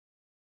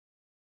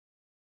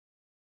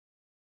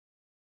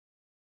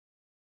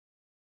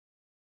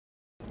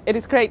It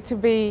is great to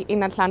be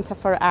in Atlanta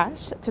for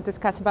ASH to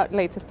discuss about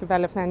latest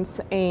developments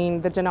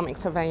in the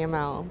genomics of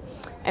AML.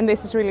 And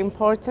this is really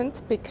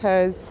important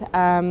because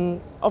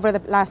over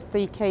the last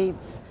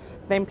decades,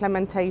 the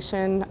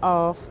implementation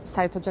of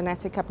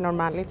cytogenetic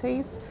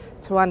abnormalities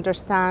to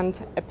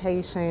understand a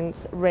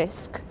patient's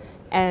risk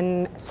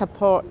and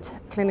support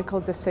clinical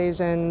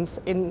decisions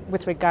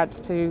with regards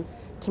to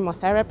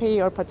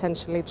chemotherapy or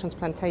potentially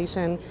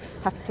transplantation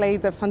have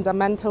played a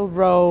fundamental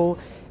role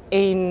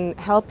in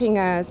helping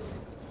us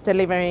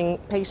delivering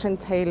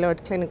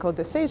patient-tailored clinical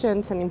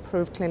decisions and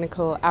improve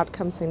clinical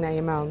outcomes in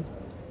AML.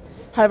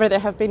 However, there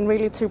have been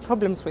really two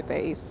problems with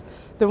these.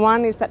 The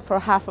one is that for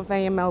half of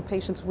AML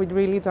patients, we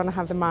really don't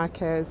have the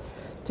markers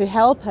to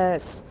help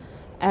us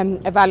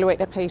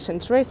evaluate a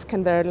patient's risk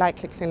and their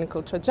likely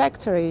clinical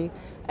trajectory.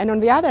 And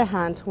on the other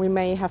hand, we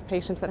may have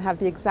patients that have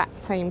the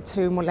exact same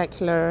two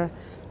molecular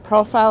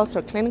profiles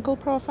or clinical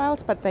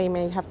profiles, but they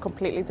may have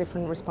completely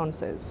different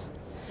responses.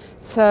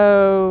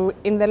 So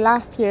in the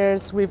last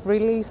years, we've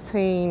really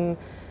seen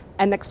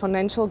an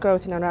exponential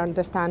growth in our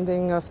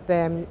understanding of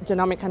the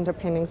genomic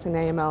underpinnings in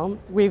AML.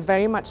 We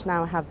very much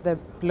now have the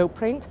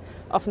blueprint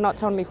of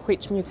not only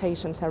which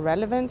mutations are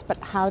relevant, but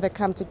how they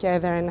come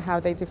together and how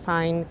they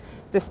define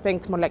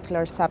distinct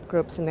molecular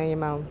subgroups in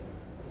AML.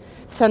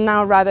 So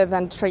now, rather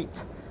than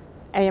treat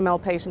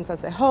AML patients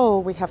as a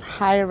whole, we have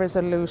higher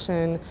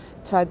resolution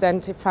to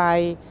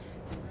identify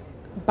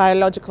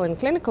biological and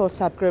clinical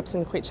subgroups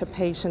in which a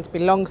patient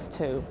belongs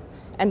to.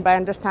 And by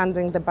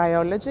understanding the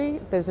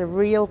biology, there's a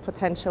real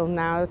potential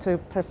now to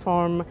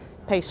perform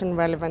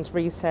patient-relevant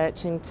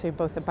research into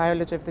both the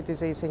biology of the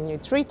disease and new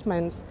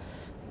treatments.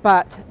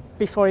 But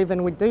before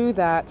even we do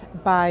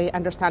that, by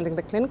understanding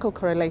the clinical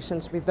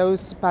correlations with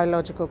those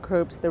biological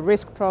groups, the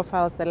risk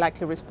profiles, the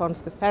likely response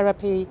to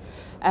therapy,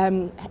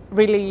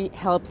 really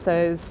helps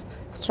us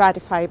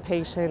stratify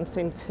patients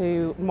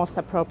into most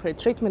appropriate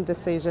treatment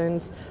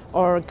decisions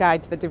or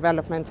guide the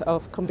development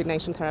of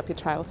combination therapy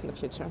trials in the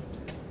future.